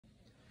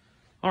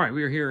All right,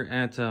 we are here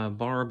at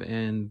Barb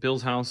and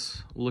Bill's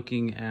house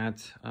looking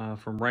at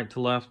from right to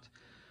left,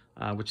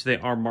 which they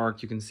are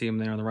marked. You can see them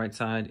there on the right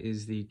side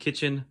is the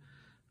kitchen,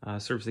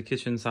 serves the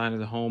kitchen side of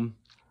the home,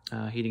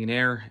 heating and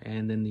air.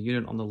 And then the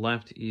unit on the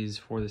left is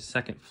for the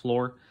second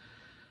floor.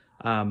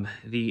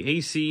 The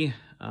AC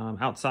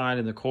outside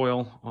and the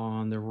coil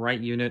on the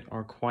right unit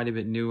are quite a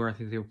bit newer. I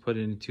think they were put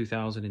in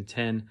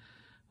 2010.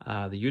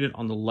 The unit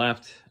on the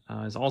left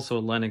is also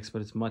a Lennox,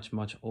 but it's much,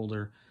 much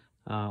older.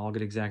 I'll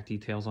get exact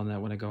details on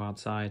that when I go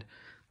outside.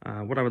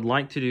 What I would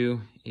like to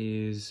do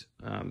is,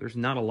 there's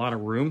not a lot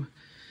of room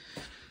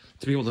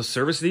to be able to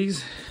service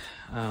these,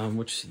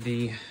 which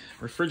the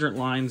refrigerant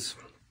lines,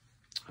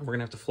 we're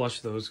gonna have to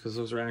flush those because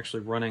those are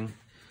actually running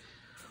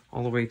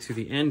all the way to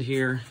the end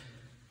here,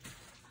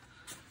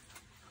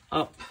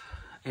 up,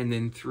 and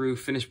then through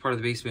finished part of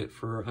the basement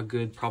for a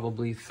good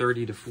probably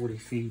 30 to 40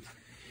 feet.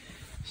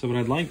 So what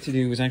I'd like to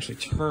do is actually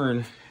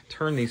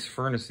turn these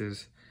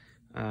furnaces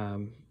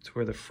to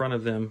where the front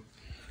of them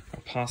are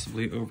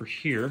possibly over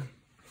here,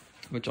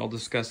 which I'll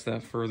discuss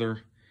that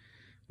further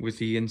with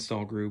the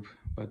install group.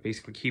 But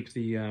basically keep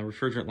the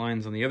refrigerant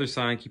lines on the other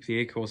side, keep the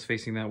A-coils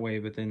facing that way,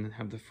 but then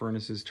have the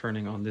furnaces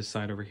turning on this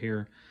side over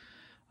here.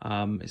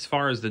 As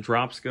far as the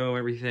drops go,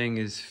 everything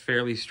is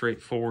fairly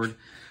straightforward.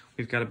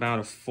 We've got about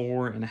a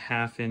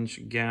 4.5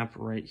 inch gap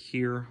right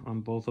here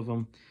on both of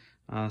them.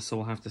 So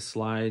we'll have to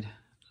slide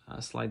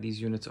these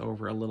units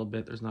over a little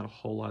bit. There's not a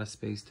whole lot of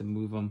space to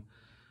move them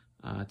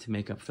to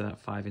make up for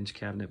that 5-inch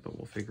cabinet, but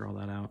we'll figure all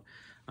that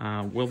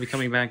out. We'll be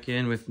coming back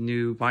in with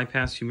new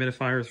bypass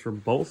humidifiers for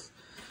both.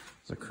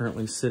 They're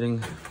currently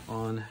sitting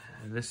on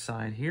this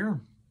side here.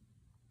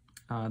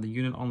 The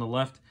unit on the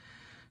left,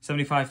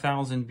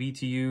 75,000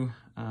 BTU.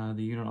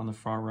 The unit on the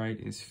far right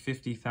is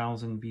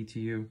 50,000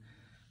 BTU.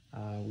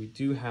 We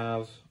do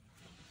have,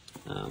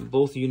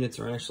 both units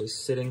are actually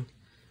sitting,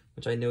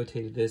 which I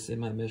notated this in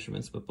my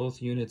measurements, but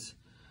both units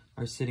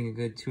are sitting a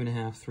good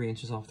 2.5, 3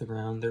 inches off the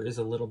ground. There is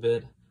a little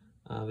bit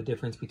of a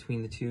difference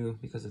between the two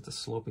because it's a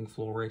sloping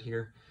floor right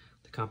here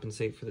to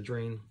compensate for the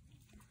drain.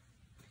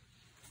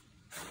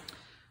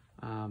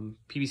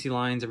 PVC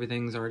lines,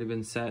 everything's already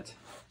been set,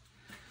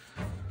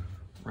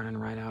 running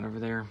right out over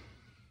there.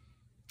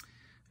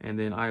 And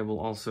then I will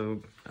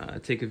also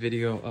take a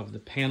video of the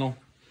panel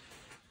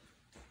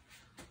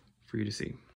for you to see.